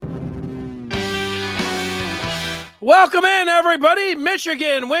Welcome in, everybody.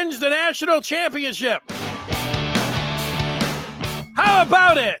 Michigan wins the national championship. How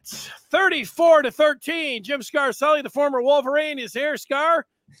about it? 34-13. Jim Scarcelli, the former Wolverine, is here. Scar,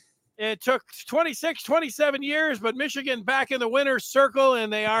 it took 26, 27 years, but Michigan back in the winner's circle,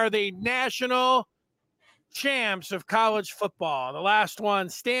 and they are the national champs of college football. The last one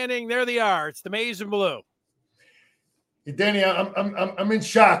standing, there they are. It's the Maize and Blue. Hey, Danny, I'm in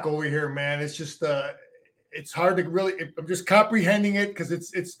shock over here, man. It's just it's hard to really. I'm just comprehending it because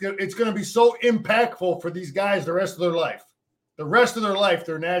it's going to be so impactful for these guys the rest of their life. The rest of their life,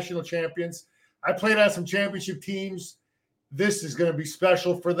 they're national champions. I played on some championship teams. This is going to be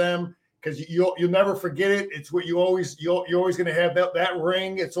special for them because you'll never forget it. It's what you're always going to have that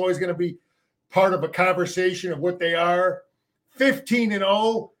ring. It's always going to be part of a conversation of what they are.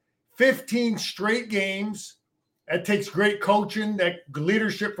 15-0, 15 straight games. That takes great coaching, that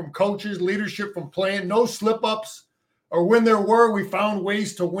leadership from coaches, leadership from playing, no slip-ups. Or when there were, we found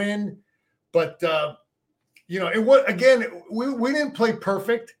ways to win. But, again, we didn't play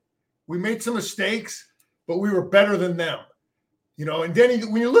perfect. We made some mistakes, but we were better than them. And Denny,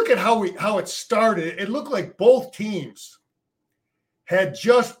 when you look at how it started, it looked like both teams had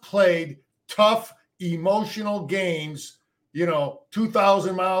just played tough, emotional games,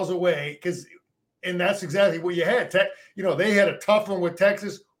 2,000 miles away and that's exactly what you had. They had a tough one with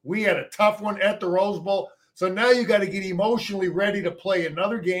Texas. We had a tough one at the Rose Bowl. So now you got to get emotionally ready to play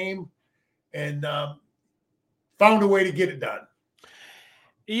another game and found a way to get it done.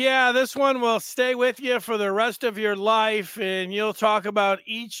 Yeah, this one will stay with you for the rest of your life, and you'll talk about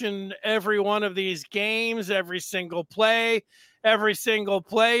each and every one of these games, every single play, every single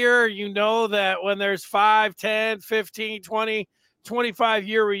player. You know that when there's 5, 10, 15, 20,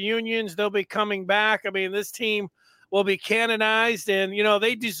 25-year reunions, they'll be coming back. I mean, this team will be canonized, and,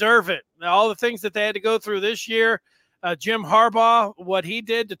 they deserve it. All the things that they had to go through this year, Jim Harbaugh, what he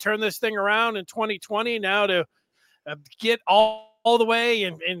did to turn this thing around in 2020, now to get all the way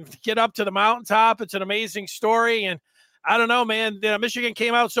and get up to the mountaintop. It's an amazing story. And I don't know, man, Michigan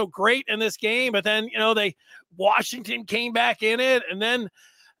came out so great in this game, but then, Washington came back in it, and then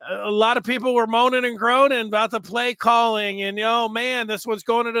a lot of people were moaning and groaning about the play calling, and man, this one's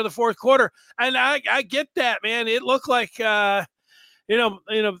going into the fourth quarter, and I get that, man. It looked like this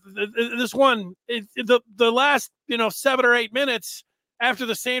one, the last 7 or 8 minutes after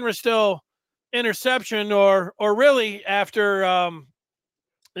the Sainristil interception, or really after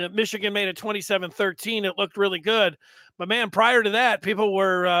Michigan made it 27-13, it looked really good. But man, prior to that, people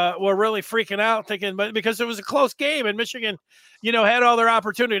were really freaking out, thinking, but because it was a close game and Michigan, had all their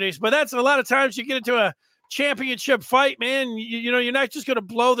opportunities. But that's a lot of times you get into a championship fight, man. You're not just going to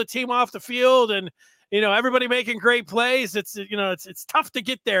blow the team off the field, and everybody making great plays. It's tough to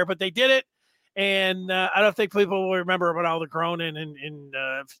get there, but they did it. And I don't think people will remember about all the groaning and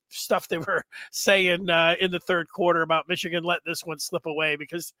stuff they were saying in the third quarter about Michigan letting this one slip away,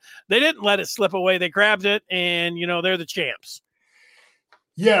 because they didn't let it slip away. They grabbed it, and, they're the champs.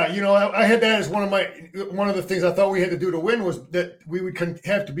 Yeah, I had that as one of the things I thought we had to do to win was that we would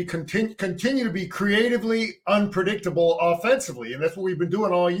have to be continue to be creatively unpredictable offensively, and that's what we've been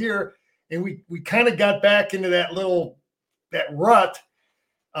doing all year. And we kind of got back into that rut.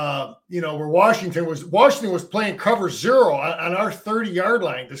 Where Washington was playing cover zero on our 30-yard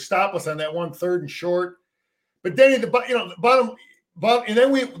line to stop us on that 1 3rd and short. But then the bottom, and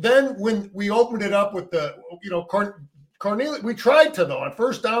then when we opened it up with the Cornelius, we tried to, though, on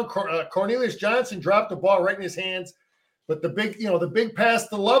first down, Cornelius Johnson dropped the ball right in his hands. But the big pass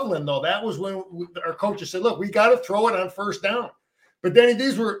to Loveland, though, that was when our coaches said, look, we got to throw it on first down. But then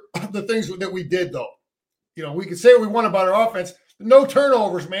these were the things that we did, though. We could say what we want about our offense. No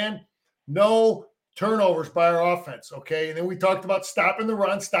turnovers, man. No turnovers by our offense, okay? And then we talked about stopping the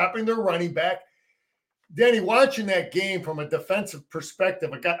run, stopping their running back. Danny, watching that game from a defensive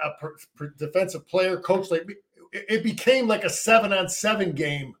perspective, a defensive player, coach, it became like a 7-on-7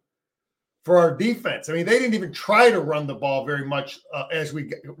 game for our defense. I mean, they didn't even try to run the ball very much as we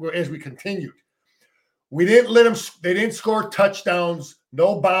continued. We didn't let them. They didn't score touchdowns.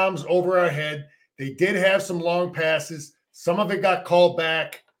 No bombs over our head. They did have some long passes. Some of it got called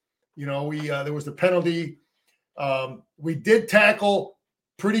back. There was the penalty. We did tackle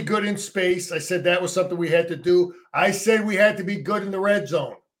pretty good in space. I said that was something we had to do. I said we had to be good in the red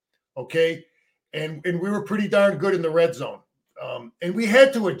zone, okay? And we were pretty darn good in the red zone. And we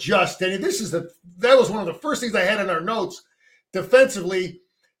had to adjust. And that was one of the first things I had in our notes. Defensively,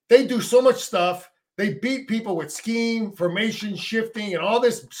 they do so much stuff. They beat people with scheme, formation, shifting, and all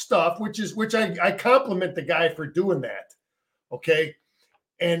this stuff, which I compliment the guy for doing that. Okay.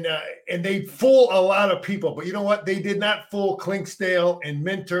 and they fool a lot of people. But you know what? They did not fool Clinksdale and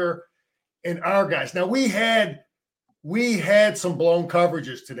Minter and our guys. Now we had some blown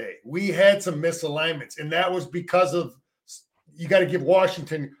coverages today. We had some misalignments, and that was because of, you got to give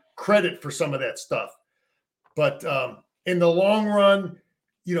Washington credit for some of that stuff. But in the long run,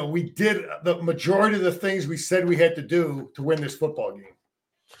 you know, we did the majority of the things we said we had to do to win this football game.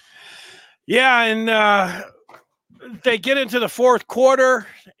 Yeah, and they get into the fourth quarter,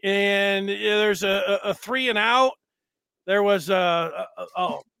 and there's a 3 and out. There was a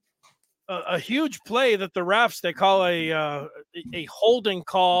huge play that the refs, they call a holding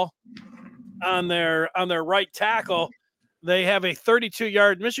call on their right tackle. They have a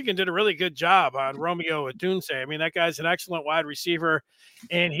 32-yard. Michigan did a really good job on Romeo Odunze. I mean, that guy's an excellent wide receiver,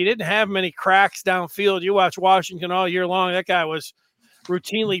 and he didn't have many cracks downfield. You watch Washington all year long. That guy was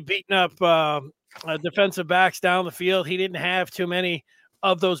routinely beating up defensive backs down the field. He didn't have too many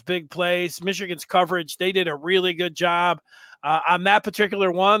of those big plays. Michigan's coverage, they did a really good job. On that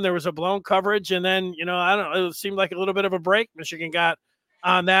particular one, there was a blown coverage, and then, you know, I don't know, it seemed like a little bit of a break Michigan got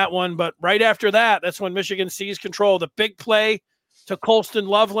on that one. But right after that, that's when Michigan seized control. The big play to Colston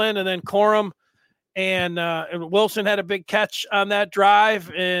Loveland, and then Corum and Wilson had a big catch on that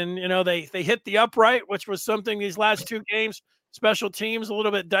drive. And, you know, they hit the upright, which was something these last two games, special teams, a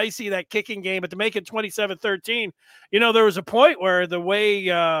little bit dicey, that kicking game. But to make it 27-13, you know, there was a point where the way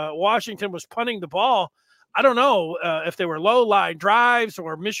Washington was punting the ball, I don't know if they were low line drives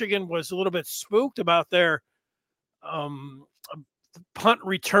or Michigan was a little bit spooked about their punt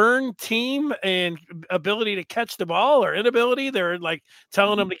return team and ability to catch the ball or inability. They're like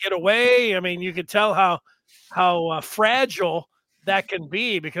telling them to get away. I mean, you could tell how fragile that can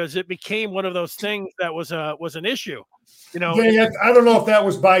be, because it became one of those things that was an issue. You know, yeah, I don't know if that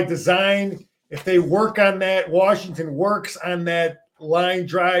was by design. If they work on that, Washington works on that line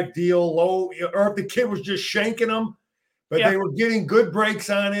drive deal low, or if the kid was just shanking them, but they were getting good breaks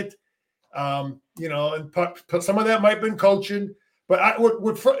on it. You know, and some of that might have been coaching. But I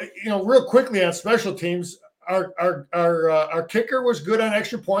would you know, real quickly on special teams, our kicker was good on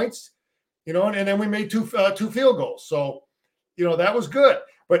extra points, you know, and then we made two field goals. So, you know, that was good.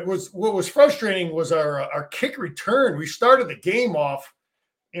 But what was frustrating was our kick return. We started the game off,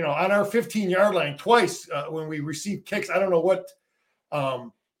 you know, on our 15-yard line twice when we received kicks. I don't know what,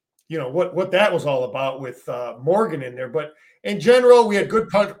 you know, what that was all about with Morgan in there. But in general, we had good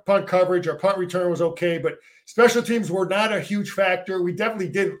punt coverage. Our punt return was okay, but special teams were not a huge factor. We definitely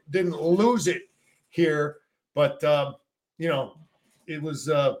didn't lose it here, but you know, it was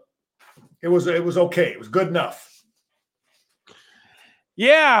okay. It was good enough.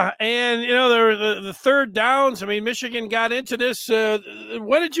 Yeah, and, you know, there were the third downs. I mean, Michigan got into this.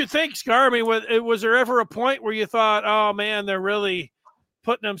 What did you think, Scar? I mean, was there ever a point where you thought, oh, man, they're really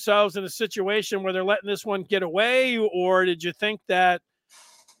putting themselves in a situation where they're letting this one get away? Or did you think that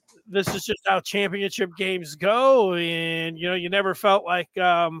this is just how championship games go, and, you know, you never felt like,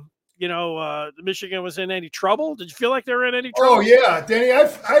 you know, Michigan was in any trouble? Did you feel like they were in any trouble? Oh, yeah, Danny,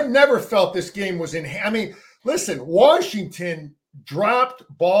 I've never felt this game was in – I mean, listen, Washington – dropped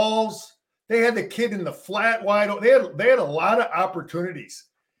balls. They had the kid in the flat wide open. They had a lot of opportunities,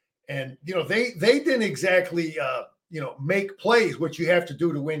 and, you know, they didn't exactly you know, make plays, which you have to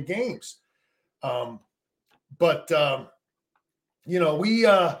do to win games. But you know, we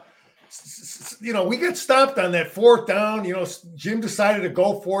got stopped on that fourth down. You know, Jim decided to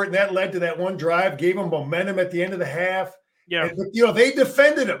go for it, and that led to that one drive, gave them momentum at the end of the half. Yeah, and, you know, they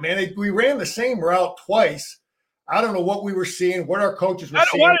defended it, man. We ran the same route twice. I don't know what we were seeing, what our coaches were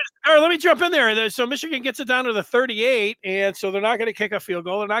seeing. All right, let me jump in there. So Michigan gets it down to the 38, and so they're not going to kick a field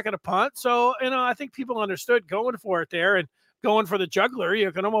goal. They're not going to punt. So, you know, I think people understood going for it there and going for the juggler.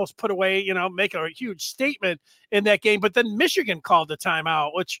 You can almost put away, you know, make a huge statement in that game. But then Michigan called the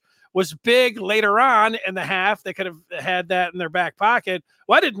timeout, which was big later on in the half. They could have had that in their back pocket.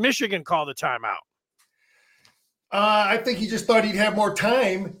 Why did Michigan call the timeout? I think he just thought he'd have more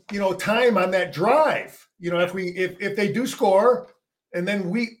time, you know, time on that drive. You know, if they do score, and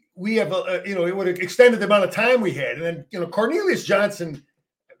then we have you know, it would have extended the amount of time we had. And then, you know, Cornelius Johnson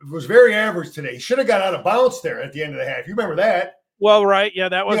was very average today. He should have got out of bounds there at the end of the half. You remember that? Well, right, yeah,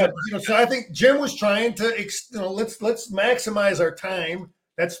 that was. Yeah, you know, so I think Jim was trying to, you know, let's maximize our time.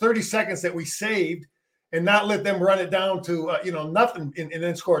 That's 30 seconds that we saved, and not let them run it down to you know, nothing and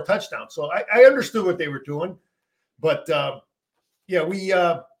then score a touchdown. So I understood what they were doing, but yeah, we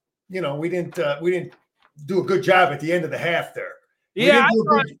you know, we didn't do a good job at the end of the half there. Yeah,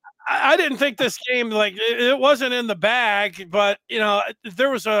 I didn't think this game, like, it wasn't in the bag, but, you know, there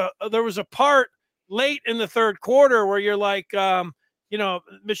was a part late in the third quarter where you're like,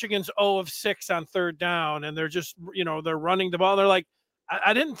 Michigan's 0 of 6 on third down, and they're just, they're running the ball. They're like,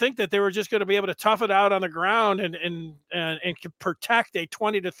 I didn't think that they were just going to be able to tough it out on the ground and protect a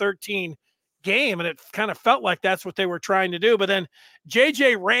 20-13 game. And it kind of felt like that's what they were trying to do. But then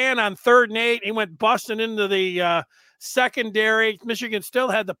JJ ran on 3rd and 8. He went busting into the secondary. Michigan still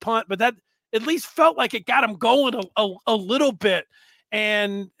had the punt, but that at least felt like it got them going a little bit.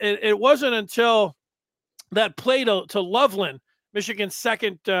 And it wasn't until that play to Loveland, Michigan's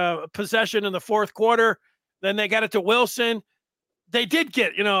second possession in the 4th quarter, then they got it to Wilson. They did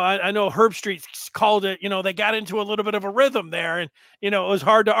get, I know Herb Street called it, they got into a little bit of a rhythm there, and, it was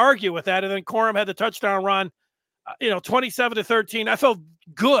hard to argue with that. And then Corum had the touchdown run, 27-13. I felt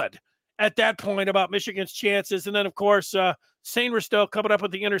good at that point about Michigan's chances. And then, of course, Sainristil coming up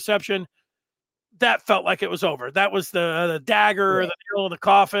with the interception. That felt like it was over. That was the dagger, the nail in the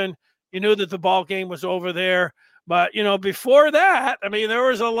coffin. You knew that the ball game was over there. But, before that, I mean, there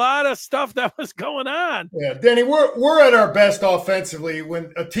was a lot of stuff that was going on. Yeah, Denny, we're at our best offensively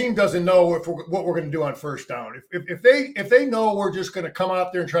when a team doesn't know what we're going to do on first down. If they know we're just going to come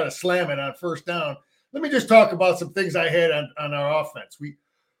out there and try to slam it on first down, let me just talk about some things I had on our offense.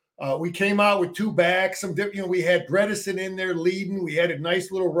 We came out with 2 backs. We had Bredesen in there leading. We had a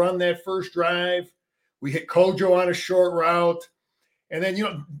nice little run that first drive. We hit Kojo on a short route. And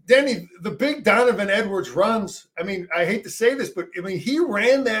then, Denny, the big Donovan Edwards runs, I mean, I hate to say this, but, I mean, he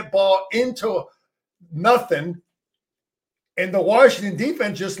ran that ball into nothing, and the Washington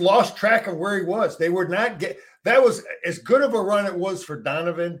defense just lost track of where he was. They would not that was as good of a run it was for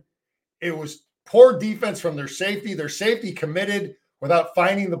Donovan. It was poor defense from their safety. Their safety committed without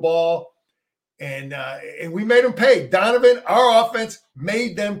finding the ball, and we made them pay. Donovan, our offense,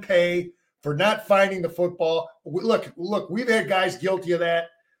 made them pay for not finding the football. Look, we've had guys guilty of that,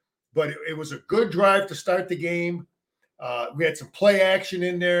 but it was a good drive to start the game. We had some play action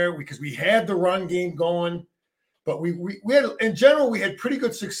in there because we had the run game going, but we had, in general, we had pretty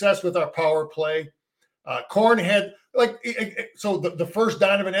good success with our power play. Corn had, so the first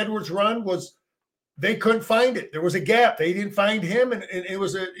Donovan Edwards run was, they couldn't find it. There was a gap. They didn't find him, and it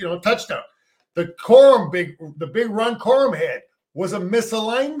was a touchdown. The big run Corum had was a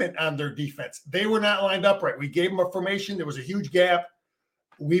misalignment on their defense. They were not lined up right. We gave them a formation. There was a huge gap.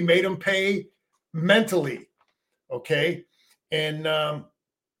 We made them pay mentally. Okay. And let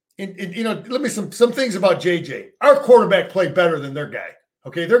me some things about JJ. Our quarterback played better than their guy.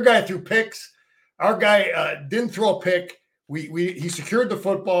 Okay. Their guy threw picks. Our guy didn't throw a pick. He secured the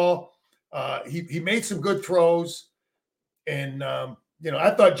football. He made some good throws. And,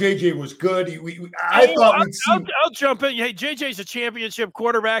 I thought JJ was good. I'll jump in. Hey, JJ's a championship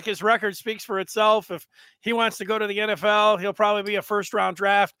quarterback. His record speaks for itself. If he wants to go to the NFL, he'll probably be a first-round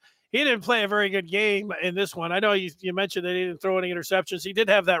draft. He didn't play a very good game in this one. I know you mentioned that he didn't throw any interceptions. He did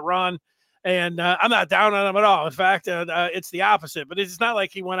have that run, and I'm not down on him at all. In fact, it's the opposite. But it's not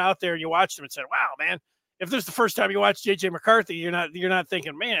like he went out there and you watched him and said, "Wow, man." If this is the first time you watch JJ McCarthy, you're not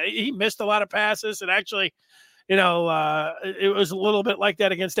thinking, "Man, he missed a lot of passes," and actually. It was a little bit like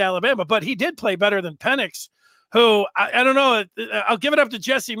that against Alabama, but he did play better than Penix, who I don't know. I'll give it up to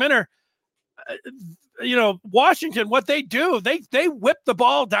Jesse Minter. Washington, what they do, they whip the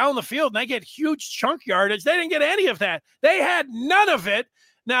ball down the field and they get huge chunk yardage. They didn't get any of that. They had none of it.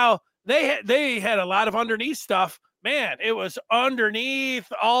 Now they had a lot of underneath stuff. Man, it was underneath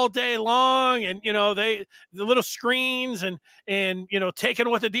all day long, and the little screens and taking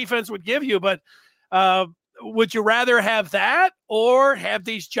what the defense would give you, but. Would you rather have that or have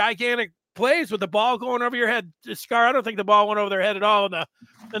these gigantic plays with the ball going over your head? Scar, I don't think the ball went over their head at all. And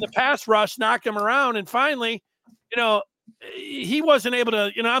the pass rush knocked him around. And finally, he wasn't able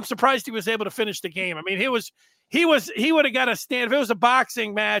to, I'm surprised he was able to finish the game. I mean, he would have got a stand. If it was a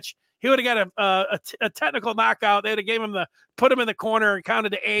boxing match, he would have got a technical knockout. They'd have put him in the corner and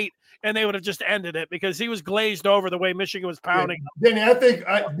counted to 8. And they would have just ended it because he was glazed over the way Michigan was pounding. Yeah. Danny, I think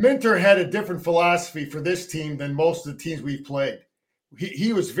Minter had a different philosophy for this team than most of the teams we've played.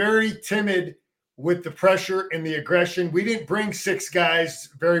 He was very timid with the pressure and the aggression. We didn't bring 6 guys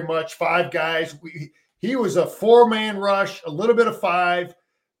very much, 5 guys. He was a 4-man rush, a little bit of 5.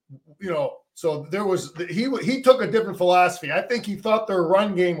 So there was he took a different philosophy. I think he thought their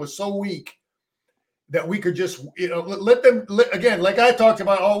run game was so weak that we could just, let them, again, like I talked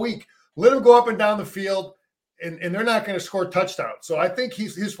about all week, let them go up and down the field, and they're not going to score touchdowns. So I think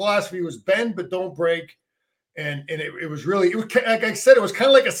his philosophy was bend but don't break, and it was really, like I said, it was kind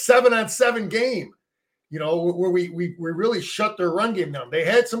of like a 7-on-7 game, where we really shut their run game down. They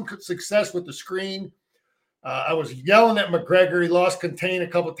had some success with the screen. I was yelling at McGregor. He lost contain a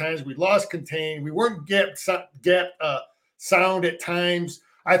couple of times. We lost contain. We weren't sound at times.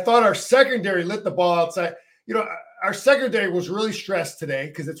 I thought our secondary lit the ball outside. Our secondary was really stressed today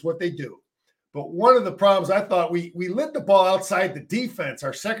because it's what they do. But one of the problems, I thought we lit the ball outside the defense.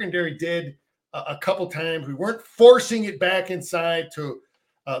 Our secondary did a couple times. We weren't forcing it back inside to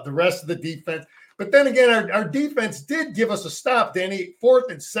the rest of the defense. But then again, our defense did give us a stop, Danny. 4th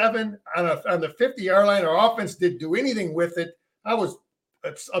and 7 on the 50-yard line. Our offense didn't do anything with it. I was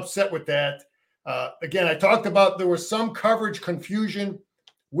upset with that. Again, I talked about there was some coverage confusion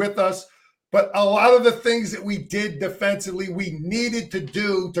with us. But a lot of the things that we did defensively, we needed to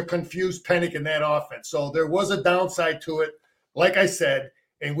do to confuse Pennick in that offense. So there was a downside to it, like I said,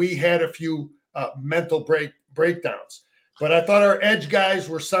 and we had a few mental breakdowns. But I thought our edge guys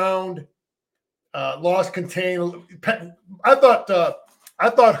were sound, lost contain. I thought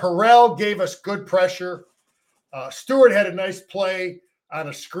Harrell gave us good pressure. Stewart had a nice play on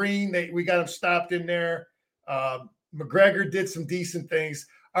a screen. We got him stopped in there. McGregor did some decent things.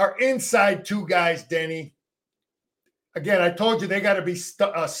 Our inside 2 guys, Denny, again, I told you they got to be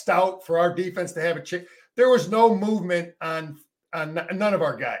stout for our defense to have a chance. There was no movement on none of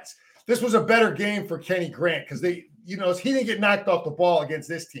our guys. This was a better game for Kenny Grant because he didn't get knocked off the ball against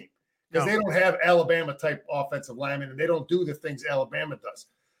this team because they don't have Alabama-type offensive linemen, and they don't do the things Alabama does.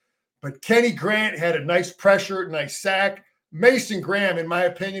 But Kenny Grant had a nice pressure, nice sack. Mason Graham, in my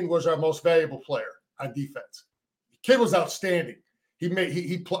opinion, was our most valuable player on defense. The kid was outstanding.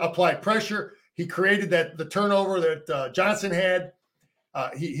 He applied pressure. He created the turnover that Johnson had.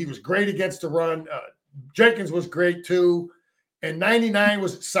 He was great against the run. Jenkins was great too, and 99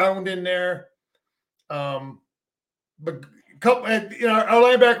 was sound in there. But our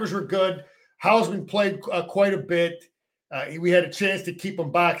linebackers were good. Hausman played quite a bit. We had a chance to keep him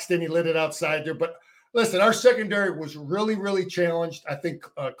boxed in. He lit it outside there. But listen, our secondary was really, really challenged. I think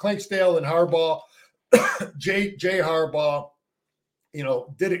Clinksdale and Harbaugh, Jay Harbaugh,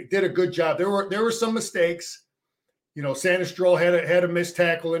 did a good job. There were some mistakes. Sanders-Stroll had a missed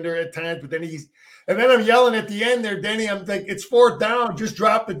tackle in there at times, but then I'm yelling at the end there, Denny. I'm like, it's 4th down, just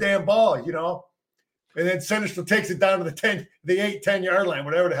drop the damn ball, And then Sanders-Stroll takes it down to the 8-10 line,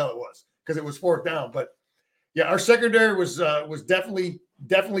 whatever the hell it was, because it was 4th down. But yeah, our secondary was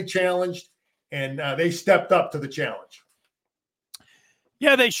definitely challenged, and they stepped up to the challenge.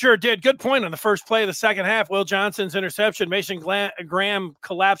 Yeah, they sure did. Good point on the first play of the second half. Will Johnson's interception. Mason Graham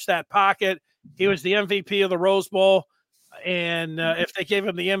collapsed that pocket. He was the MVP of the Rose Bowl. And if they gave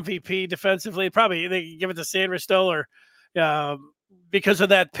him the MVP defensively, probably they give it to Sanders still or because of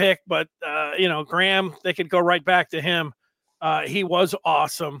that pick. But, Graham, they could go right back to him. He was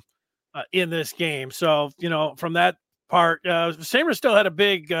awesome in this game. So, from that part, Sanders still had a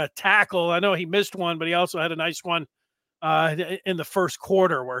big tackle. I know he missed one, but he also had a nice one in the first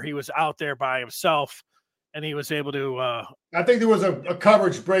quarter where he was out there by himself and he was able to I think there was a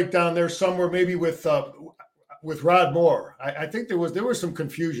coverage breakdown there somewhere, maybe with Rod Moore. I think there was some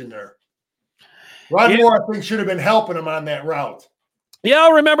confusion there. Rod Moore, I think, should have been helping him on that route. Yeah,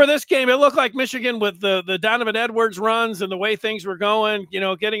 I'll remember this game. It looked like Michigan with the Donovan Edwards runs and the way things were going,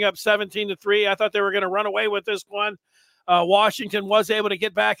 getting up 17-3. I thought they were going to run away with this one. Washington was able to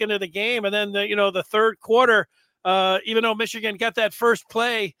get back into the game. And then, the third quarter, even though Michigan got that first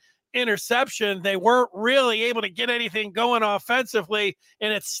play interception, they weren't really able to get anything going offensively,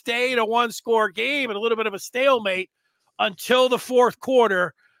 and it stayed a 1-score game and a little bit of a stalemate until the fourth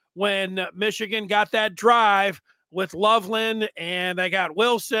quarter when Michigan got that drive with Loveland and they got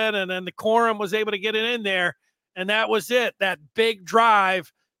Wilson, and then the Corum was able to get it in there, and that was it. That big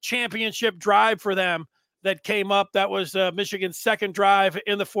drive, championship drive for them that came up. That was Michigan's second drive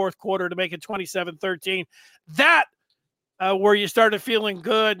in the fourth quarter to make it 27-13. That where you started feeling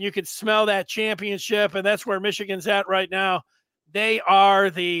good, and you could smell that championship, and that's where Michigan's at right now. They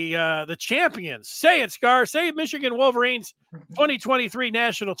are the champions. Say it, Scar. Say it, Michigan Wolverines 2023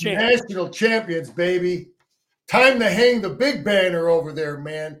 national champions. National champions, baby. Time to hang the big banner over there,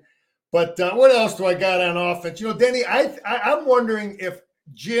 man. But what else do I got on offense? Denny, I'm wondering if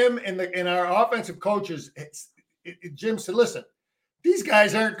Jim and our offensive coaches, Jim said, listen, these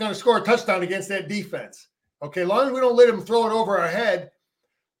guys aren't going to score a touchdown against that defense. Okay, as long as we don't let them throw it over our head.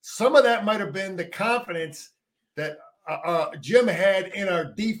 Some of that might have been the confidence that Jim had in our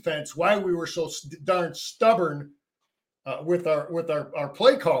defense, why we were so darn stubborn with our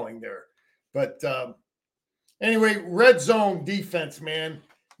play calling there. But anyway, red zone defense, man.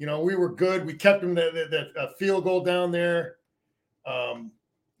 We were good. We kept them that field goal down there.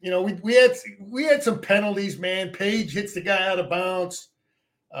 We had some penalties, man. Page hits the guy out of bounds.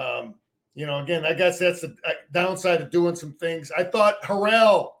 Again, I guess that's the downside of doing some things. I thought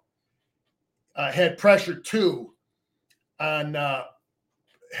Harrell had pressure too on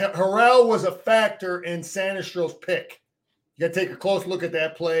Harrell was a factor in Sanistro's pick. You got to take a close look at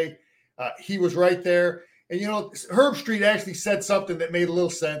that play. He was right there. And, Herb Street actually said something that made a little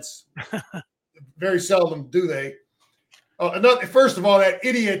sense. Very seldom do they. First of all, that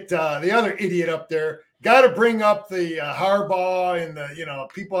idiot, the other idiot up there, got to bring up the Harbaugh and the,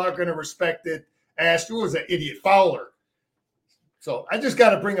 people aren't going to respect it. Who was that idiot? Fowler. So I just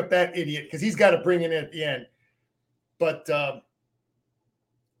got to bring up that idiot because he's got to bring it in at the end. But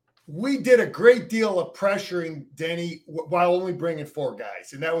we did a great deal of pressuring Denny while only bringing 4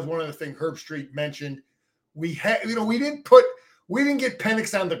 guys. And that was one of the things Herb Street mentioned. We had, we didn't get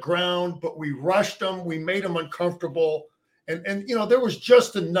Penix on the ground, but we rushed him. We made him uncomfortable. And there was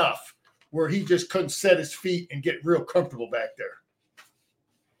just enough where he just couldn't set his feet and get real comfortable back there.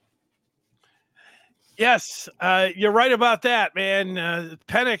 Yes, you're right about that, man.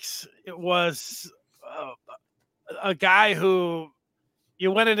 Penix was a guy who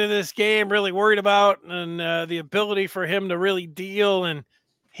you went into this game really worried about, and the ability for him to really deal, and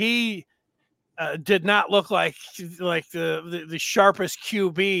he did not look like the sharpest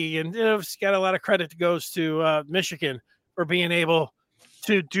QB, and it's got a lot of credit goes to Michigan for being able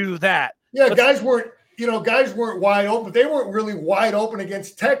to do that. Yeah, guys weren't wide open. They weren't really wide open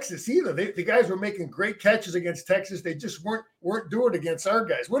against Texas either. The guys were making great catches against Texas. They just weren't doing it against our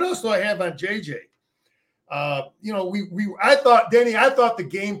guys. What else do I have on JJ? I thought the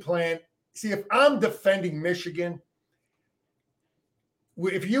game plan. See, if I'm defending Michigan,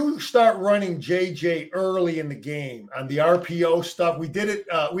 if you start running JJ early in the game on the RPO stuff, we did it.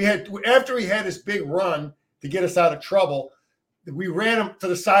 After he had his big run to get us out of trouble, we ran him to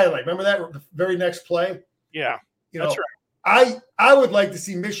the sideline. Remember that the very next play? Yeah, that's right. I would like to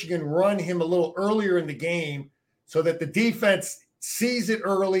see Michigan run him a little earlier in the game so that the defense sees it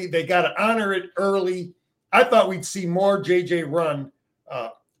early. They got to honor it early. I thought we'd see more JJ run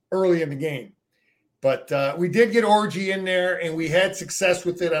early in the game. But we did get Orgy in there, and we had success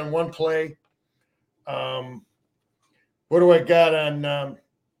with it on one play. What do I got on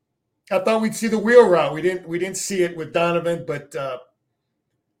I thought we'd see the wheel route. We didn't see it with Donovan, but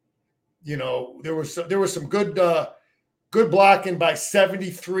there was some good blocking by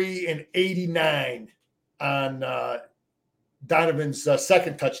 73 and 89 on Donovan's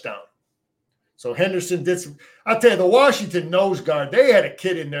second touchdown. So Henderson did some. I'll tell you, the Washington nose guard, they had a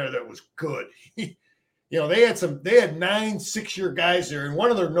kid in there that was good. They had 9 6-year guys there, and one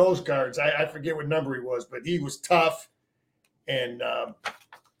of their nose guards, I forget what number he was, but he was tough and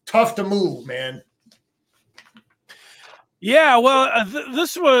tough to move, man. Yeah, well,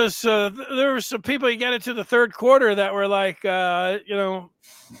 this was there were some people you got into the third quarter that were like,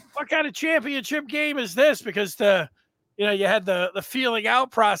 what kind of championship game is this? Because you had the feeling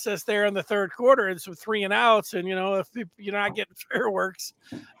out process there in the third quarter and some 3 and outs, and if you're not getting fireworks,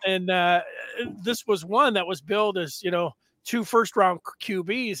 and this was one that was billed as 2 first-round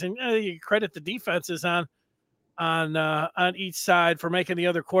QBs, and you credit the defenses on each side for making the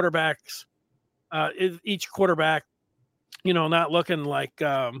other quarterbacks, each quarterback, not looking like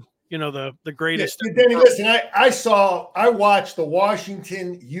the greatest. Yeah, Denny, listen, I watched the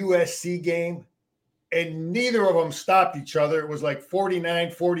Washington USC game, and neither of them stopped each other. It was like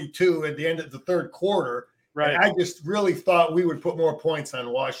 49-42 at the end of the third quarter. Right. And I just really thought we would put more points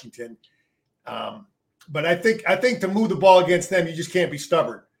on Washington. But I think to move the ball against them, you just can't be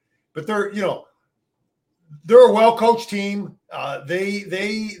stubborn. But they're a well-coached team.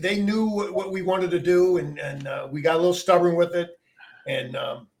 They knew what we wanted to do, and we got a little stubborn with it. And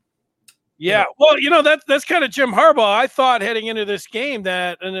yeah, well, that's kind of Jim Harbaugh. I thought heading into this game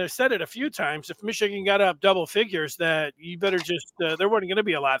that, and I've said it a few times, if Michigan got up double figures, that you better just there wasn't going to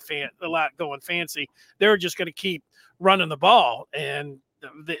be a lot going fancy. They were just going to keep running the ball, and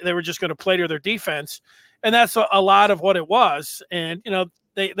they were just going to play to their defense, and that's a lot of what it was. And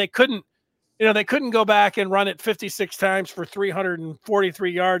they couldn't. They couldn't go back and run it 56 times for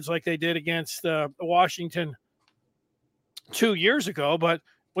 343 yards like they did against Washington 2 years ago. But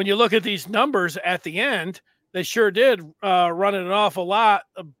when you look at these numbers at the end, they sure did run it an awful lot.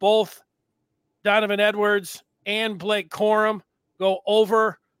 Both Donovan Edwards and Blake Corum go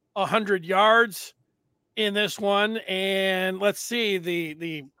over 100 yards in this one. And let's see,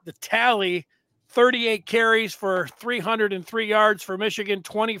 the tally, 38 carries for 303 yards for Michigan,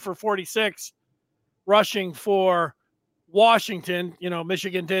 20 for 46 rushing for Washington.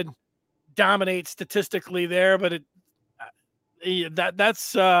 Michigan did dominate statistically there, but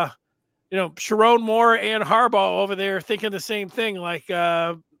that's Sharon Moore and Harbaugh over there thinking the same thing. Like,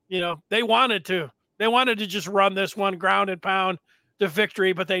 they wanted to just run this one ground and pound to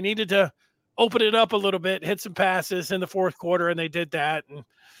victory, but they needed to open it up a little bit, hit some passes in the fourth quarter, and they did that. And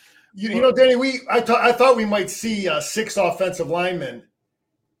Danny, I thought we might see 6 offensive linemen,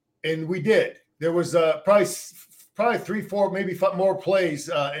 and we did. There was probably 3, 4, maybe 5 more plays,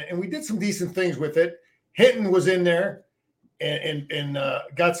 and we did some decent things with it. Hinton was in there and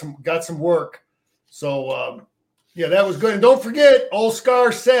got some work. So that was good. And don't forget, old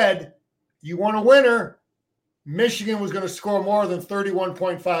Scar said, you want a winner, Michigan was going to score more than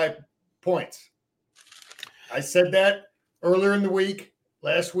 31.5 points. I said that earlier in the week,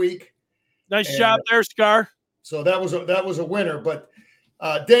 last week. Nice job there, Scar. So that was a winner. But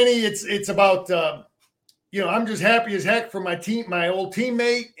Denny, it's about I'm just happy as heck for my team, my old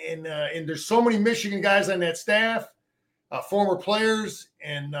teammate, and there's so many Michigan guys on that staff, former players,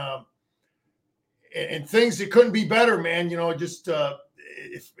 and things that couldn't be better, man.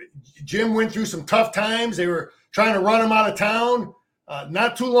 If Jim went through some tough times. They were trying to run him out of town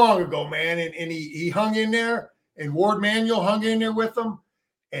not too long ago, man, and he hung in there, and Ward Manuel hung in there with him,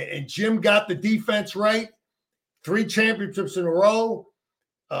 and Jim got the defense right, 3 championships in a row.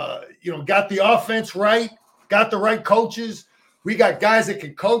 Got the offense right, got the right coaches. We got guys that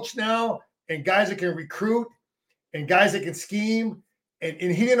can coach now, and guys that can recruit, and guys that can scheme. And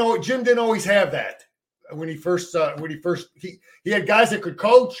Jim didn't always have that when he had guys that could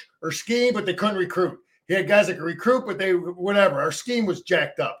coach or scheme, but they couldn't recruit. He had guys that could recruit, but our scheme was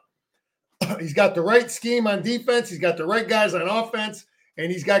jacked up. He's got the right scheme on defense. He's got the right guys on offense,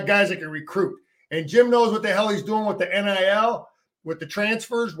 and he's got guys that can recruit. And Jim knows what the hell he's doing with the NIL, with the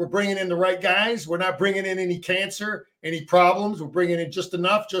transfers. We're bringing in the right guys. We're not bringing in any cancer, any problems. We're bringing in just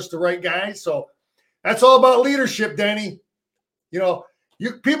enough, just the right guys. So that's all about leadership, Danny.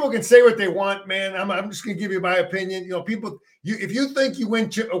 People can say what they want, man. I'm just going to give you my opinion. If you think you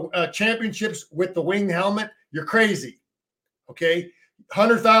win championships with the winged helmet, you're crazy. Okay,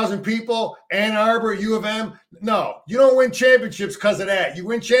 100,000 people, Ann Arbor, U of M. No, you don't win championships because of that. You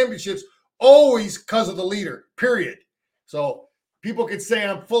win championships always because of the leader. Period. So people can say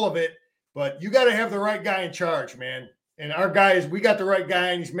I'm full of it, but you got to have the right guy in charge, man. And our guys, we got the right guy,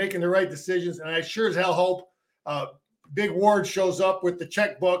 and he's making the right decisions. And I sure as hell hope Big Ward shows up with the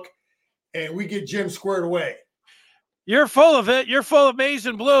checkbook and we get Jim squared away. You're full of it. You're full of maize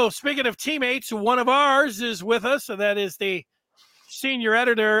and blue. Speaking of teammates, one of ours is with us, and that is the senior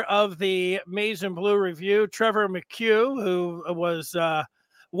editor of the Maize and Blue Review, Trevor McHugh, who was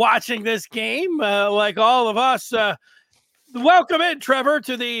watching this game like all of us. Welcome in, Trevor,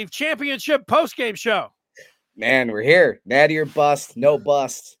 to the championship postgame show. Man, we're here. Natty or bust, no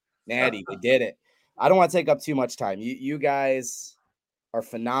bust. Natty, we did it. I don't want to take up too much time. You guys are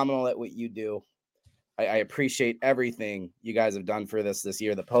phenomenal at what you do. I appreciate everything you guys have done for this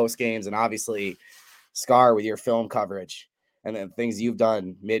year, the post games, and obviously Scar with your film coverage and then things you've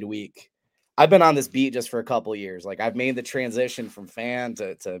done midweek. I've been on this beat just for a couple of years. Like, I've made the transition from fan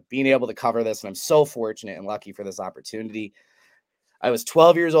to being able to cover this, and I'm so fortunate and lucky for this opportunity. I was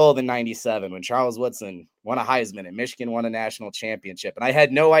 12 years old in 97 when Charles Woodson won a Heisman and Michigan won a national championship. And I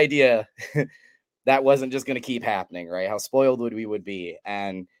had no idea that wasn't just going to keep happening, right? How spoiled we would be.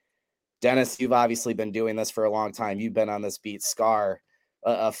 And Dennis, you've obviously been doing this for a long time. You've been on this beat. Scar,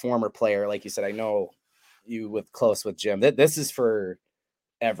 a former player, like you said, I know you with close with Jim. This is for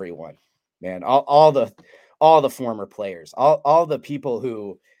everyone, man. All the former players, all the people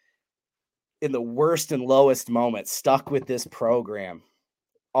who in the worst and lowest moments stuck with this program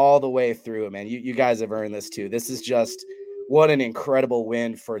all the way through, man. You guys have earned this too. This is just what an incredible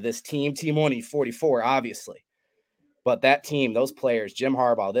win for this team. Team 144, obviously. But that team, those players, Jim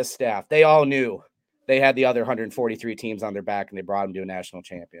Harbaugh, this staff, they all knew they had the other 143 teams on their back, and they brought them to a national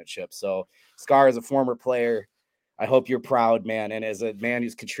championship. So, Scar, as a former player, I hope you're proud, man. And as a man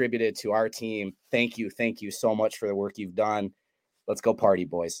who's contributed to our team, thank you so much for the work you've done. Let's go party,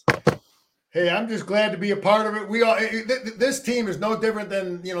 boys. Hey, I'm just glad to be a part of it. We all this team is no different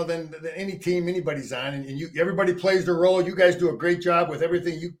than any team anybody's on, and everybody plays their role. You guys do a great job with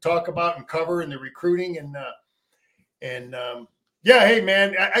everything you talk about and cover, and the recruiting and yeah. Hey,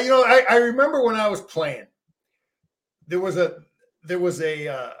 man, I remember when I was playing,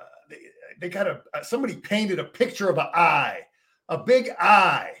 somebody painted a picture of an eye, a big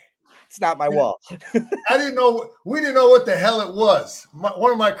eye. It's not my wall. I didn't know. We didn't know what the hell it was.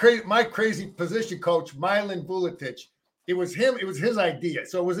 One of my crazy position coach, Milan Vuletic. It was him. It was his idea.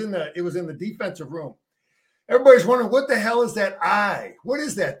 So it was in the defensive room. Everybody's wondering, what the hell is that eye? What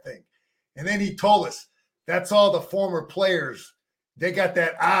is that thing? And then he told us, that's all the former players. They got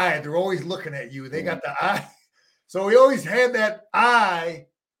that eye. They're always looking at you. They got the eye. So we always had that eye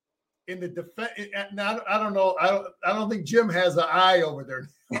in the defense. Now, I don't know. I don't think Jim has an eye over there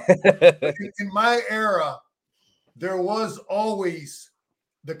In my era, there was always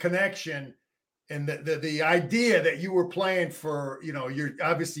the connection and the idea that you were playing for, you're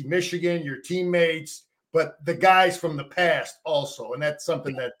obviously Michigan, your teammates, but the guys from the past also. And that's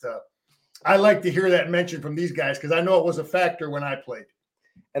something that I like to hear that mentioned from these guys, because I know it was a factor when I played.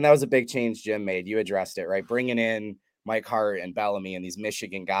 And that was a big change Jim made. You addressed it, right? Bringing in Mike Hart and Bellamy and these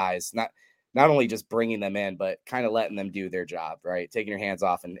Michigan guys, not only just bringing them in, but kind of letting them do their job, right? Taking your hands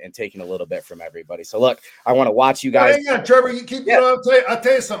off and taking a little bit from everybody. So look, I want to watch you guys. Hang on, Trevor. You keep. I'll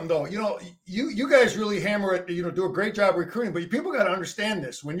tell you something though. You guys really hammer it. Do a great job recruiting, but people got to understand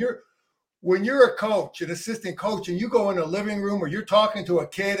this. When you're a coach, an assistant coach, and you go in a living room or you're talking to a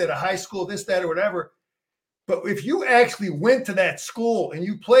kid at a high school, this, that, or whatever. But if you actually went to that school and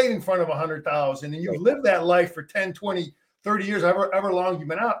you played in front of 100,000 and you lived that life for 10, 20, 30 years, however long you've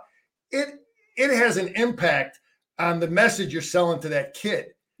been out, it has an impact on the message you're selling to that kid.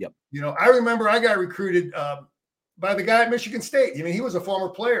 Yep. I remember I got recruited by the guy at Michigan State. He was a former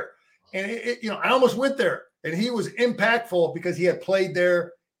player, and I almost went there, and he was impactful because he had played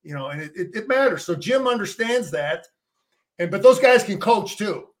there. And it matters. So Jim understands that, but those guys can coach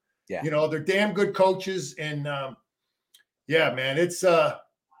too. Yeah. They're damn good coaches, and yeah, man, it's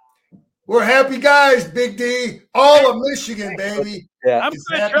we're happy guys, Big D, all of Michigan, baby. Yeah. I'm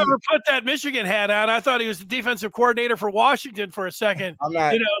glad Trevor put that Michigan hat on. I thought he was the defensive coordinator for Washington for a second. I'm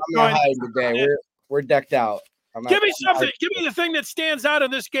not hiding today. We're decked out. Give me something. Give me the thing that stands out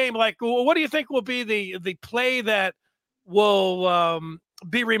in this game. Like, what do you think will be the play that will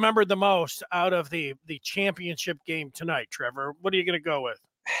be remembered the most out of the championship game tonight, Trevor? What are you going to go with?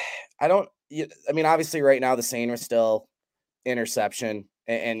 Obviously right now the Saints are still interception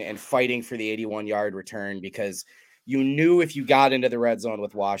and fighting for the 81-yard return, because you knew if you got into the red zone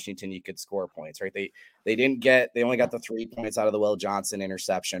with Washington, you could score points, right? They only got the 3 points out of the Will Johnson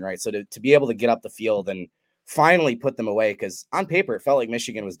interception, right? So to be able to get up the field and finally put them away, because on paper it felt like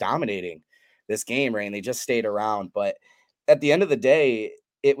Michigan was dominating this game, right? And they just stayed around. But at the end of the day,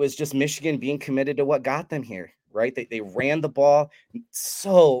 it was just Michigan being committed to what got them here, right? They ran the ball.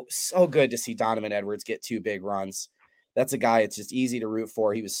 So good to see Donovan Edwards get 2 big runs. That's a guy it's just easy to root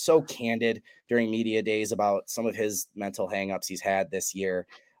for. He was so candid during media days about some of his mental hangups he's had this year.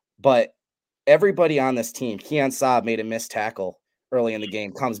 But everybody on this team, Keon Saab made a missed tackle early in the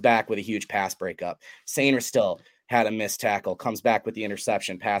game, comes back with a huge pass breakup. Sainer still had a missed tackle, comes back with the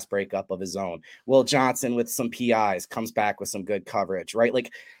interception, pass breakup of his own. Will Johnson with some PIs, comes back with some good coverage, right?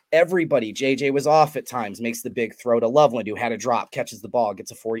 Like everybody, JJ was off at times, makes the big throw to Loveland, who had a drop, catches the ball,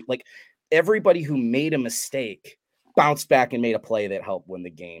 gets a 40. Like everybody who made a mistake bounced back and made a play that helped win the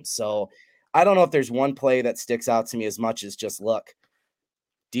game. So I don't know if there's one play that sticks out to me as much as just look,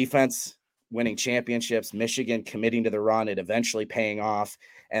 defense winning championships, Michigan committing to the run, it eventually paying off.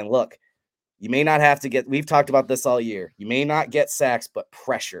 And look, you may not have to we've talked about this all year. You may not get sacks, but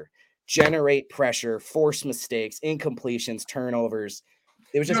pressure, generate pressure, force mistakes, incompletions, turnovers.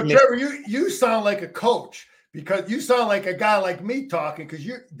 It was just Trevor, you sound like a coach, because you sound like a guy like me talking, because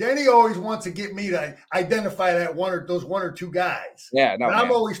Denny always wants to get me to identify those one or two guys. Yeah, no, and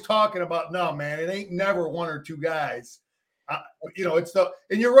I'm always talking about, no, man, it ain't never one or two guys. It's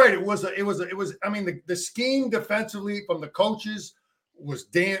and you're right. It was. I mean, the scheme defensively from the coaches was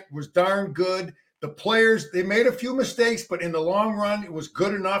darn good. The players, they made a few mistakes, but in the long run, it was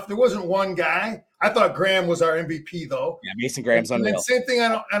good enough. There wasn't one guy. I thought Graham was our MVP, though. Yeah, Mason Graham's unreal. And same thing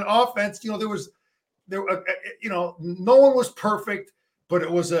on offense. No one was perfect, but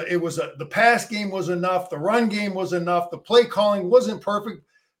the pass game was enough. The run game was enough. The play calling wasn't perfect,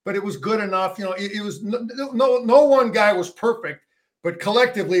 but it was good enough. It was no one guy was perfect, but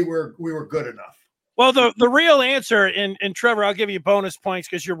collectively we were good enough. Well, the real answer, and Trevor, I'll give you bonus points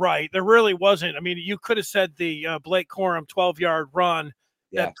because you're right. There really wasn't. I mean, you could have said the Blake Corum 12-yard run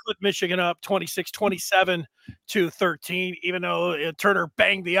that put Michigan up 26-27 to 13, even though Turner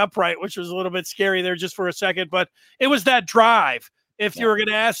banged the upright, which was a little bit scary there just for a second. But it was that drive. If you were going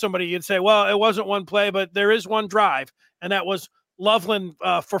to ask somebody, you'd say, well, it wasn't one play, but there is one drive, and that was Loveland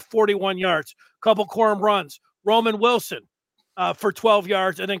for 41 yards, couple Corum runs, Roman Wilson for 12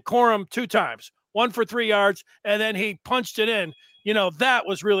 yards, and then Corum 2 times. 1 for 3 yards, and then he punched it in. That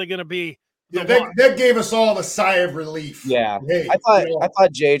was really going to be. That gave us all the sigh of relief. Yeah, hey, I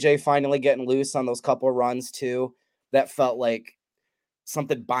thought JJ finally getting loose on those couple of runs too. That felt like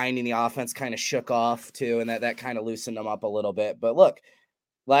something binding the offense kind of shook off too, and that kind of loosened them up a little bit. But look,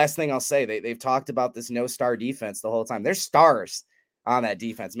 last thing I'll say, they've talked about this no-star defense the whole time. There's stars on that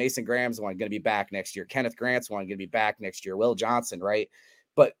defense. Mason Graham's one going to be back next year. Kenneth Grant's one going to be back next year. Will Johnson, right?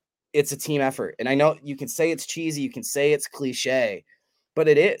 But it's a team effort. And I know you can say it's cheesy, you can say it's cliche, but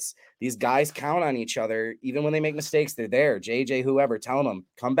it is. These guys count on each other. Even when they make mistakes, they're there. JJ, whoever, telling them,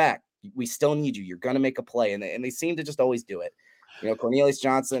 come back. We still need you. You're going to make a play. And they seem to just always do it. Cornelius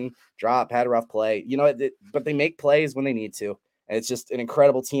Johnson had a rough play, but they make plays when they need to. And it's just an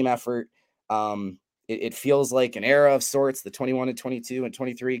incredible team effort. It feels like an era of sorts, the 21 and 22 and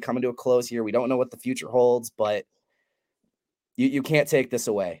 23 coming to a close here. We don't know what the future holds, but you can't take this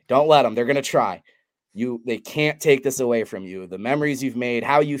away. Don't let them. They're going to try. They can't take this away from you. The memories you've made,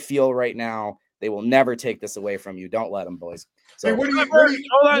 how you feel right now, they will never take this away from you. Don't let them, boys. So, hey,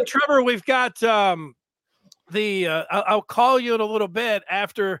 hold on, Trevor. We've got I'll call you in a little bit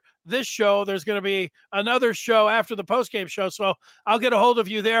after this show. There's going to be another show after the postgame show, so I'll get a hold of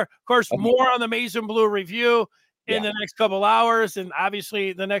you there. Of course, more on the Maize and Blue review in the next couple hours, and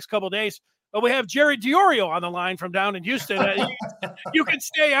obviously the next couple days. But we have Jerry Diorio on the line from down in Houston. You can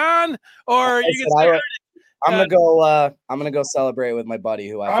stay on, or you can stay on. I'm gonna go celebrate with my buddy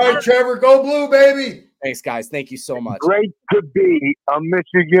who I. All right, Trevor, go blue, baby. Thanks, guys. Thank you so much. Great to be a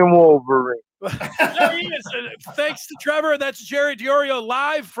Michigan Wolverine. There he is. Thanks to Trevor. That's Jerry Diorio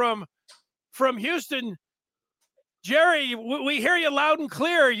live from Houston. Jerry, we hear you loud and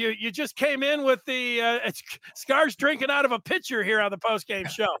clear. You just came in with the Scars drinking out of a pitcher here on the postgame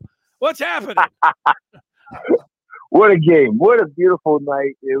show. What's happening? What a game. What a beautiful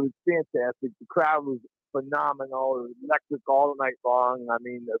night. It was fantastic. The crowd was phenomenal. It was electric all night long. I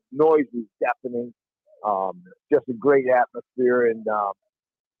mean, the noise was deafening. Just a great atmosphere. And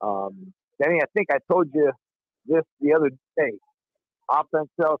Danny, I think I told you this the other day. Offense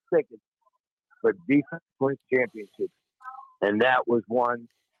sells tickets, but defense wins championships. And that was one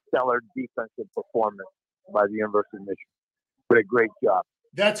stellar defensive performance by the University of Michigan. What a great job.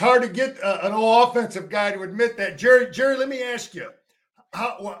 That's hard to get an all offensive guy to admit that. Jerry, let me ask you,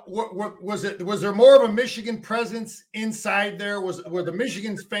 what was it? Was there more of a Michigan presence inside there? Were the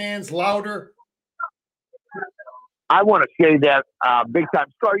Michigan fans louder? I want to say that big time.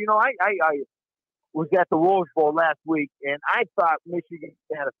 Scar, I was at the Rose Bowl last week, and I thought Michigan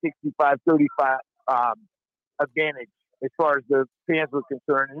had a 65-35 advantage as far as the fans were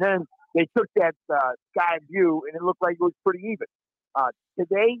concerned. And then they took that sky view, and it looked like it was pretty even.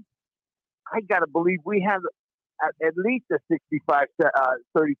 Today, I got to believe we have at least a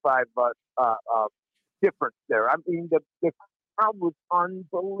 65-35 difference there. I mean, the crowd was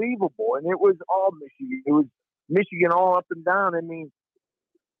unbelievable, and it was all Michigan. It was Michigan all up and down. I mean,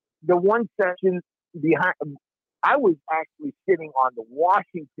 the one section behind, I was actually sitting on the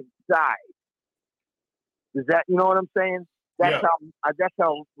Washington side. Does that, you know what I'm saying? That's how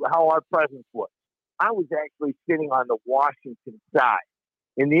our presence was. I was actually sitting on the Washington side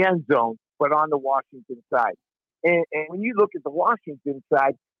in the end zone, but on the Washington side. And when you look at the Washington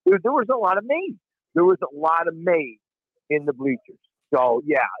side, there was a lot of maize. There was a lot of maize in the bleachers. So,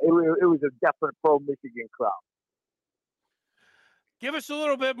 yeah, it was a definite pro-Michigan crowd. Give us a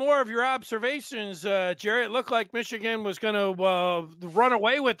little bit more of your observations, Jerry. It looked like Michigan was going to run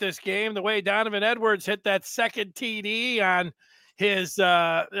away with this game the way Donovan Edwards hit that second TD on his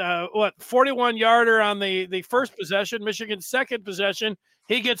 41-yarder on the first possession. Michigan's second possession,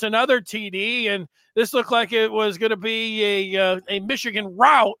 he gets another TD, and this looked like it was going to be a Michigan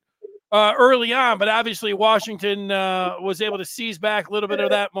rout early on, but obviously Washington was able to seize back a little bit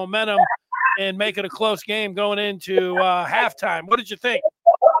of that momentum and make it a close game going into halftime. What did you think?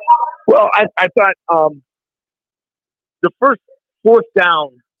 Well, I thought the first fourth down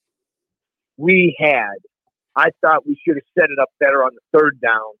we had, I thought we should have set it up better on the third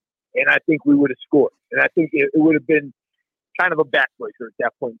down, and I think we would have scored. And I think it would have been kind of a backbreaker at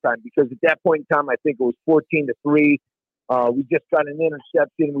that point in time, because at that point in time, I think it was 14-3. We just got an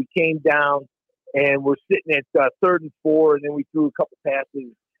interception. We came down, and we're sitting at 3rd and 4, and then we threw a couple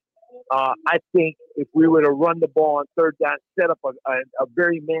passes. I think if we were to run the ball on third down, set up a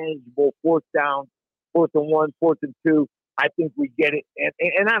very manageable fourth down, 4th and 1, 4th and 2, I think we get it.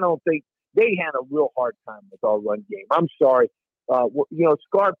 And I don't think they had a real hard time with our run game. I'm sorry.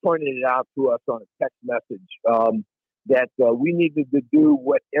 Scar pointed it out to us on a text message that we needed to do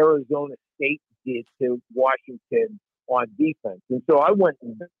what Arizona State did to Washington on defense. And so I went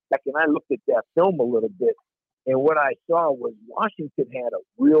back and I looked at that film a little bit. And what I saw was Washington had a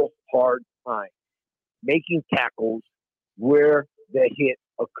real hard time making tackles where the hit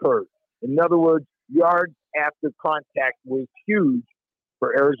occurred. In other words, yards after contact was huge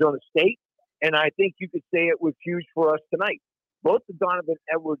for Arizona State, and I think you could say it was huge for us tonight. Both the Donovan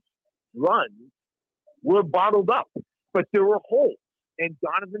Edwards runs were bottled up, but there were holes, and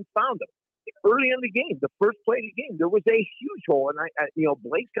Donovan found them. Early in the game, the first play of the game, there was a huge hole, and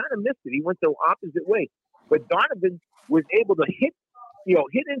Blake kind of missed it. He went the opposite way. But Donovan was able to hit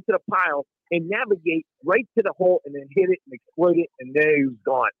hit into the pile and navigate right to the hole and then hit it and exploit it, and there he was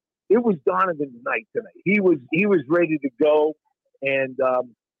gone. It was Donovan's night tonight. He was ready to go, and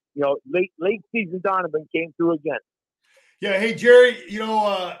late season Donovan came through again. Yeah, hey Jerry,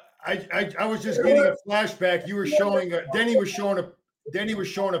 I was just getting a flashback. You were showing Denny was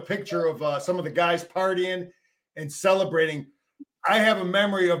showing a picture of some of the guys partying and celebrating. I have a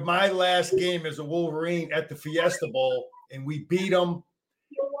memory of my last game as a Wolverine at the Fiesta Bowl, and we beat them.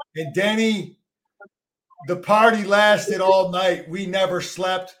 And Denny, the party lasted all night. We never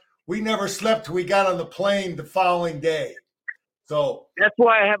slept. Till we got on the plane the following day. So that's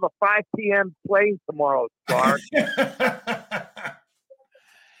why I have a 5 p.m. plane tomorrow, Scar.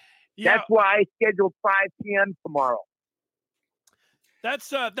 That's why I scheduled 5 p.m. tomorrow.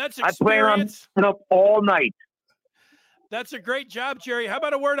 That's experience. I plan on staying up all night. That's a great job, Jerry. How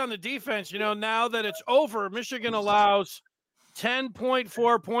about a word on the defense? Now that it's over, Michigan allows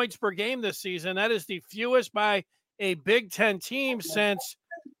 10.4 points per game this season. That is the fewest by a Big Ten team since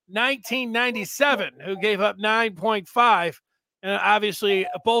 1997, who gave up 9.5. And obviously,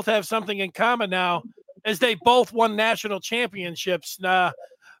 both have something in common now, as they both won national championships. The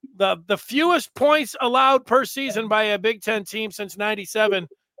fewest points allowed per season by a Big Ten team since 97,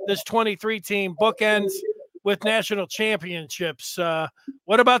 this 23 team bookends with national championships.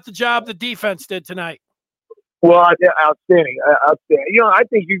 What about the job the defense did tonight? Well, outstanding. I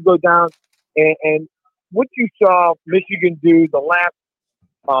think you go down and what you saw Michigan do the last,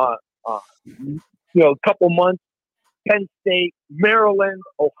 couple months, Penn State, Maryland,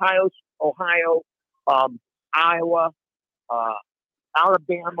 Ohio, Iowa,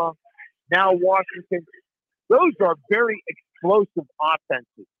 Alabama, now Washington. Those are very explosive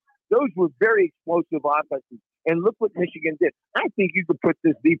offenses. Those were very explosive offenses. And look what Michigan did. I think you could put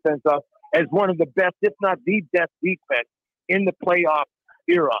this defense up as one of the best, if not the best defense in the playoff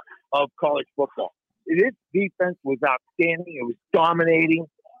era of college football. This defense was outstanding. It was dominating.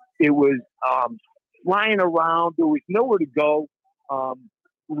 It was flying around. There was nowhere to go. I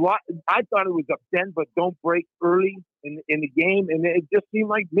thought it was a bend but don't break early in the game, and it just seemed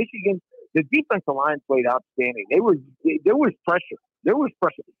like Michigan, the defensive line played outstanding. There was pressure.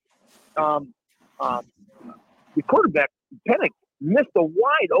 The quarterback, Penix, missed a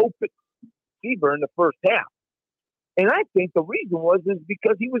wide open receiver in the first half, and I think the reason is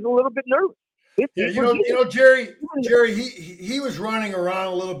because he was a little bit nervous. Jerry, he was running around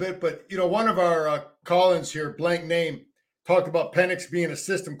a little bit, but one of our call-ins here, blank name, talked about Penix being a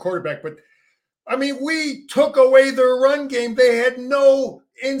system quarterback, but I mean, we took away their run game. They had no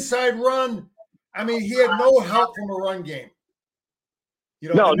inside run. I mean, he had no help from a run game.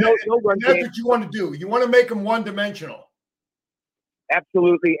 No run game. That's what you want to do. You want to make them one-dimensional.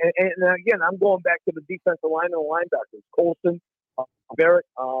 Absolutely. And again, I'm going back to the defensive line and linebackers. Colson, Barrett,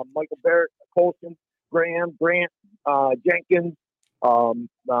 Michael Barrett, Colson, Graham, Grant, Jenkins,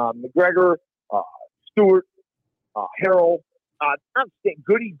 McGregor, Stewart, Harrell. Outstanding.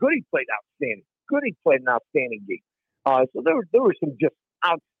 Goody played outstanding. Goody played an outstanding game. So there were some just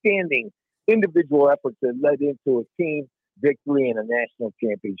outstanding individual efforts that led into a team victory in a national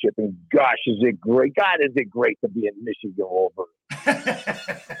championship. And gosh, is it great. God, is it great to be in Michigan over.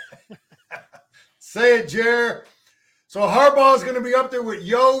 Say it, Jer. So Harbaugh's going to be up there with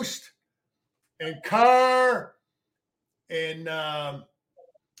Yost and Carr and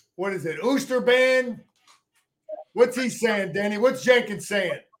what is it, Oosterband? What's he saying, Danny? What's Jenkins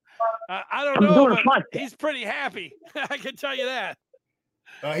saying? I don't know, but he's pretty happy. I can tell you that.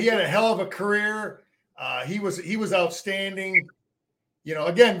 He had a hell of a career. He was outstanding.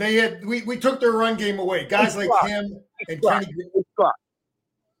 Again, we took their run game away. Guys like him and Kenny.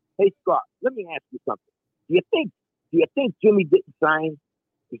 Hey Scott, let me ask you something. Do you think Jimmy didn't sign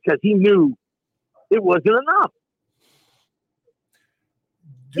because he knew it wasn't enough?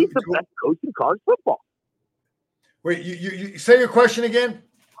 He's the best coach in college football. Wait, you say your question again?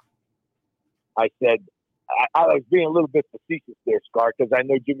 I said I was being a little bit facetious there, Scar, because I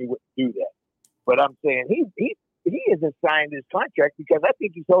know Jimmy wouldn't do that. But I'm saying he hasn't signed his contract because I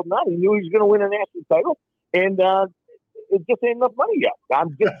think he's holding out. He knew he was going to win a national title, and it just ain't enough money yet.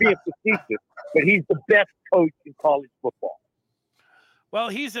 I'm just being facetious, but he's the best coach in college football. Well,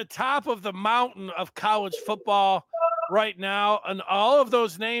 he's atop of the mountain of college football right now. And all of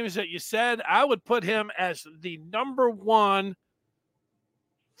those names that you said, I would put him as the number one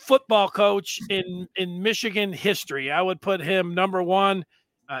football coach in Michigan history. I would put him number one.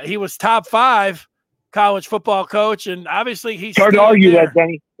 He was top 5 college football coach, and obviously he's hard to argue that,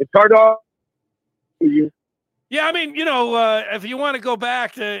 Denny. It's hard to argue. Yeah, I mean, if you want to go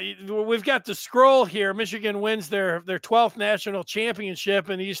back to, we've got the scroll here. Michigan wins their 12th national championship,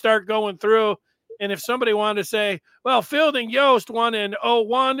 and you start going through. And if somebody wanted to say, well, Fielding Yost won in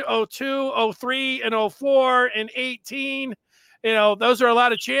 01, 02, 03, and 04, and 18, those are a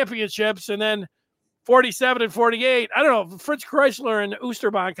lot of championships. And then 47 and 48, I don't know, Fritz Chrysler and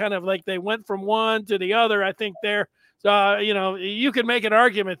Oosterbahn kind of like they went from one to the other. I think you can make an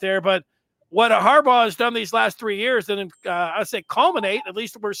argument there, but what Harbaugh has done these last 3 years, and I say culminate, at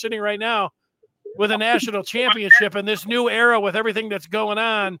least we're sitting right now with a national championship in this new era with everything that's going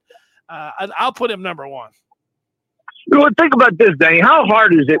on. I'll put him number one. Well, think about this, Danny. How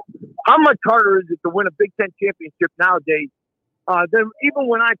hard is it? How much harder is it to win a Big Ten championship nowadays than even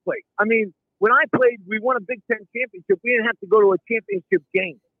when I played? I mean, when I played, we won a Big Ten championship. We didn't have to go to a championship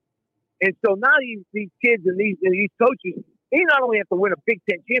game. And so now these kids and these coaches, they not only have to win a Big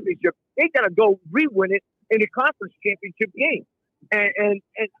Ten championship, they got to go re-win it in a conference championship game. And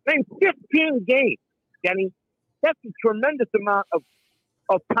 15 games, Danny, that's a tremendous amount of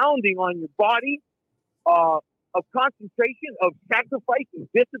pounding on your body, of concentration, of sacrifice and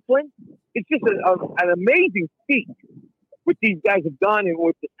discipline. It's just an amazing feat what these guys have done and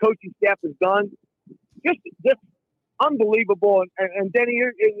what the coaching staff has done. Just unbelievable. And Denny,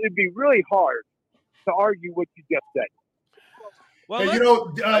 it'd be really hard to argue what you just said. Well,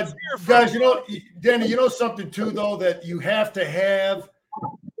 guys, Denny, something too, though, that you have to have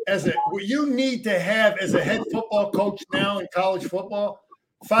you need to have as a head football coach now in college football.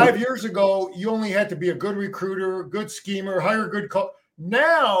 5 years ago, you only had to be a good recruiter, good schemer, hire a good coach.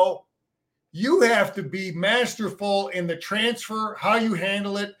 Now you have to be masterful in the transfer, how you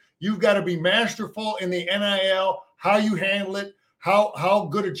handle it. You've got to be masterful in the NIL, how you handle it, how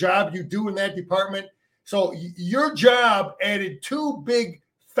good a job you do in that department. So your job added two big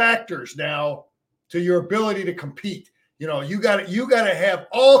factors now to your ability to compete. You got to have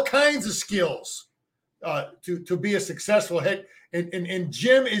all kinds of skills to be a successful head. And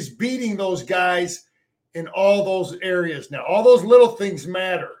Jim is beating those guys in all those areas now. All those little things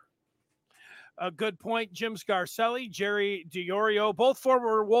matter. A good point. Jim Scarcelli, Jerry DiOrio, both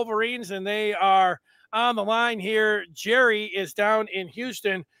former Wolverines, and they are on the line here. Jerry is down in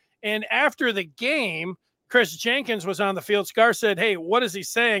Houston. And after the game, Chris Jenkins was on the field. Scar said, hey, what is he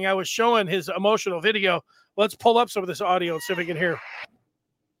saying? I was showing his emotional video. Let's pull up some of this audio and see if we can hear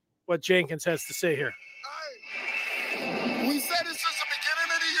what Jenkins has to say here. We said it since the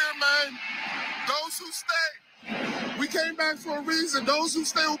beginning of the year, man. Those who stay, we came back for a reason. Those who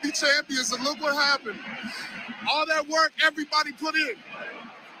stay will be champions, and look what happened. All that work everybody put in.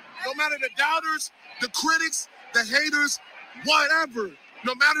 No matter the doubters, the critics, the haters, whatever.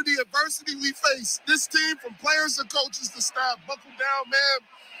 No matter the adversity we face, this team, from players to coaches to staff, buckled down, man.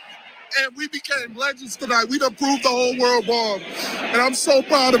 And we became legends tonight. We done proved the whole world wrong. And I'm so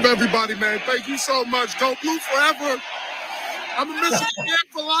proud of everybody, man. Thank you so much. Go Blue forever. I'm a Michigan fan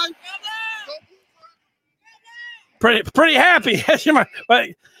for life. Pretty happy. But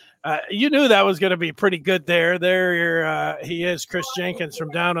you knew that was going to be pretty good there. He is, Chris Jenkins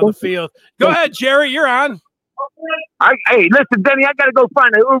from down on the field. Go ahead, Jerry. You're on. Hey, listen, Denny, I got to go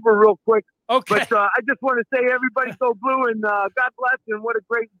find an Uber real quick. Okay. But I just want to say everybody go Blue, and God bless, and what a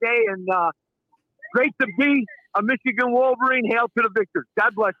great day, and great to be a Michigan Wolverine. Hail to the victors.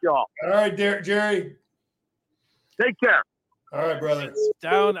 God bless you all. All right, Jerry. Take care. All right, brother.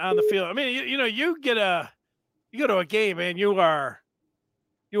 Down on the field. I mean, you go to a game, man, you are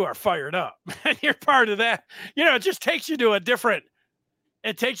fired up. You're part of that. It just takes you to a different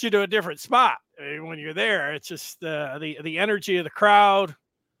spot. I mean, when you're there, it's just the energy of the crowd.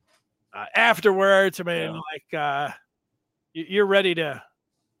 Afterwards, I mean, you're ready to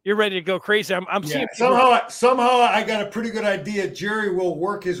go crazy. I'm seeing somehow I got a pretty good idea. Jerry will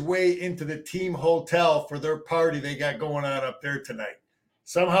work his way into the team hotel for their party they got going on up there tonight.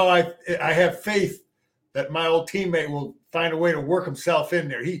 Somehow I have faith that my old teammate will find a way to work himself in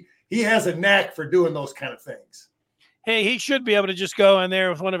there. He has a knack for doing those kind of things. Hey, he should be able to just go in there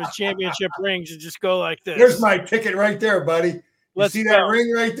with one of his championship rings and just go like this. Here's my ticket right there, buddy. Let's see that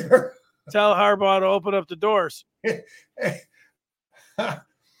ring right there? Tell Harbaugh to open up the doors. I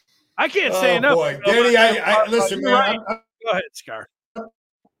can't say enough. Boy, Danny, I listen, man. Right. Go ahead, Scar.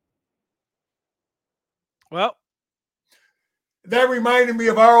 Well, that reminded me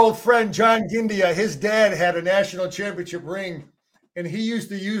of our old friend John Gindia. His dad had a national championship ring, and he used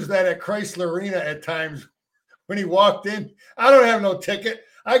to use that at Chrysler Arena at times when he walked in. I don't have no ticket.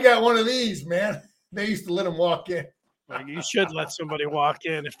 I got one of these, man. They used to let him walk in. Well, you should let somebody walk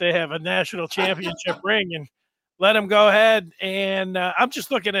in if they have a national championship ring and let them go ahead. And I'm just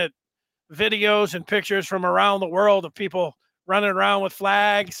looking at videos and pictures from around the world of people running around with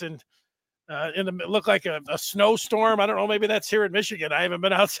flags and it looked like a snowstorm. I don't know. Maybe that's here in Michigan. I haven't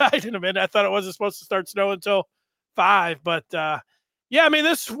been outside in a minute. I thought it wasn't supposed to start snowing until 5, but yeah, I mean,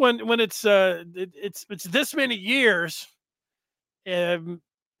 this when it's this many years,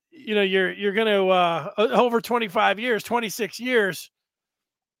 you know, you're going to over 25 years, 26 years,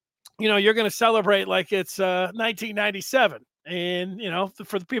 you know, you're going to celebrate like it's 1997. And, you know,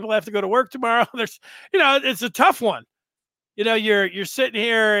 for the people that have to go to work tomorrow, there's, you know, it's a tough one. You know, you're sitting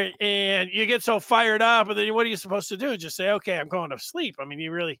here and you get so fired up, and then what are you supposed to do? Just say, okay, I'm going to sleep. I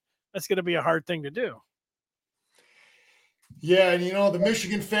mean, that's going to be a hard thing to do. Yeah. And, you know, the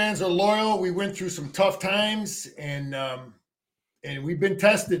Michigan fans are loyal. We went through some tough times, and we've been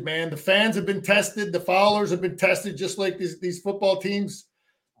tested, man. The fans have been tested. The followers have been tested, just like these football teams.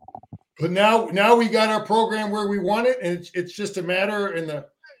 But now we got our program where we want it, and it's just a matter in the,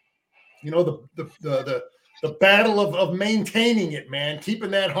 you know, the battle of maintaining it, man,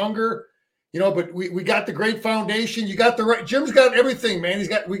 keeping that hunger, you know. But we got the great foundation. You got the right. Jim's got everything, man.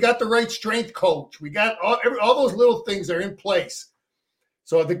 We got the right strength coach. We got all those little things are in place.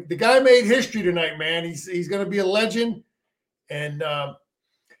 So the guy made history tonight, man. He's going to be a legend. And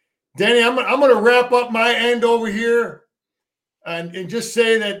Danny, I'm going to wrap up my end over here. And just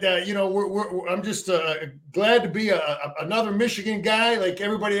say that you know, I'm just glad to be another Michigan guy like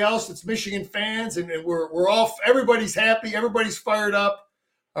everybody else. It's Michigan fans, and we're all, everybody's happy, everybody's fired up.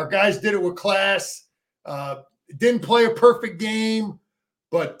 Our guys did it with class. Didn't play a perfect game,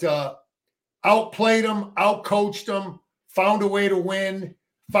 but outplayed them, outcoached them, found a way to win,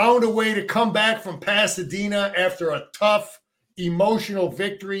 found a way to come back from Pasadena after a tough emotional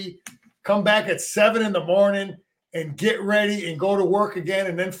victory. Come back at 7 a.m. and get ready and go to work again,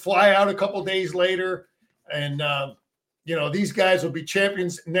 and then fly out a couple days later. And, you know, these guys will be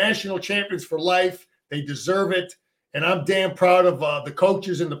champions, national champions for life. They deserve it. And I'm damn proud of the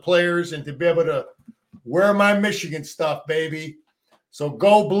coaches and the players, and to be able to wear my Michigan stuff, baby. So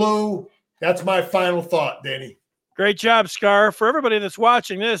go blue. That's my final thought, Danny. Great job, Scar. For everybody that's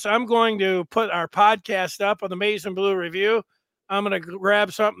watching this, I'm going to put our podcast up on the Maize and Blue Review. I'm going to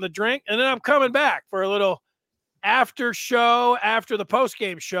grab something to drink, and then I'm coming back for a little after show, after the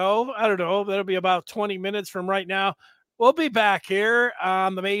post-game show. I don't know. That'll be about 20 minutes from right now. We'll be back here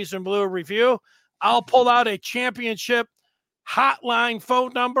on the Maize and Blue Review. I'll pull out a championship hotline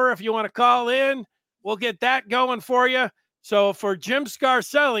phone number if you want to call in. We'll get that going for you. So for Jim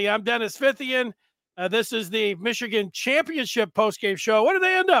Scarcelli, I'm Dennis Fithian. This is the Michigan Championship post-game show. What did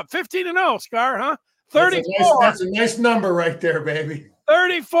they end up? 15-0, Scar, huh? 34. That's a nice number right there, baby.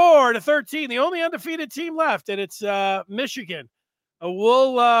 34-13, the only undefeated team left, and it's Michigan.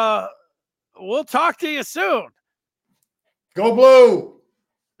 We'll talk to you soon. Go blue.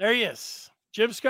 There he is, Jim Scar.